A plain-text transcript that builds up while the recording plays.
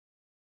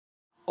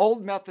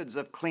Old methods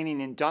of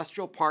cleaning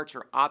industrial parts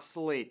are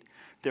obsolete.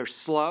 They're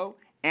slow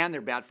and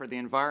they're bad for the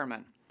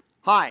environment.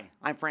 Hi,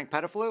 I'm Frank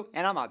Pettiflew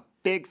and I'm a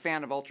big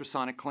fan of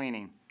ultrasonic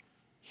cleaning.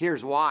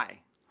 Here's why.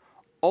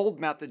 Old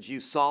methods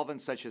use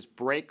solvents such as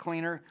brake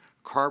cleaner,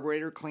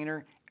 carburetor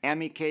cleaner,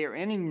 MEK, or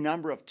any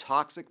number of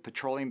toxic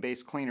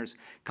petroleum-based cleaners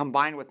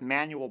combined with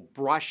manual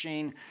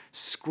brushing,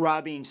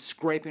 scrubbing,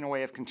 scraping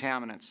away of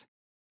contaminants.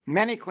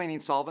 Many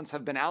cleaning solvents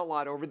have been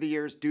outlawed over the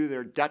years due to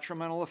their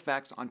detrimental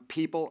effects on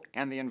people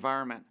and the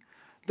environment.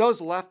 Those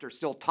left are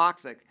still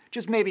toxic,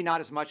 just maybe not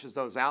as much as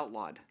those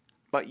outlawed.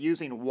 But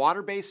using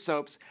water-based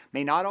soaps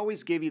may not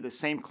always give you the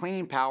same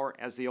cleaning power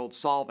as the old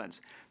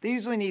solvents. They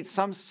usually need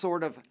some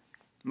sort of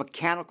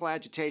mechanical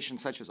agitation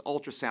such as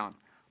ultrasound.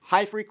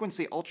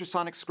 High-frequency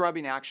ultrasonic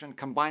scrubbing action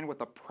combined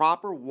with a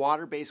proper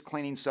water-based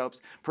cleaning soaps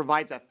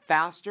provides a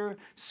faster,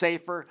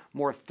 safer,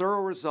 more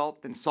thorough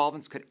result than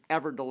solvents could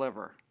ever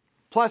deliver.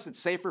 Plus, it's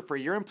safer for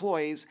your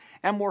employees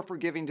and more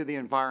forgiving to the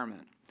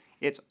environment.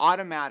 It's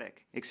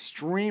automatic,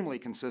 extremely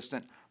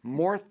consistent,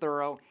 more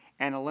thorough,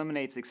 and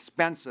eliminates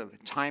expensive,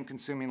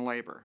 time-consuming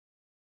labor.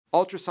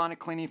 Ultrasonic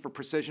cleaning for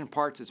precision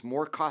parts is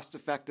more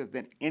cost-effective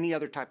than any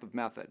other type of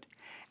method.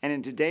 And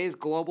in today's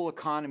global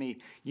economy,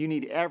 you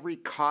need every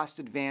cost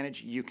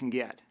advantage you can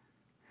get.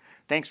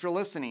 Thanks for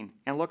listening,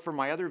 and look for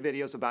my other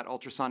videos about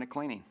ultrasonic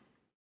cleaning.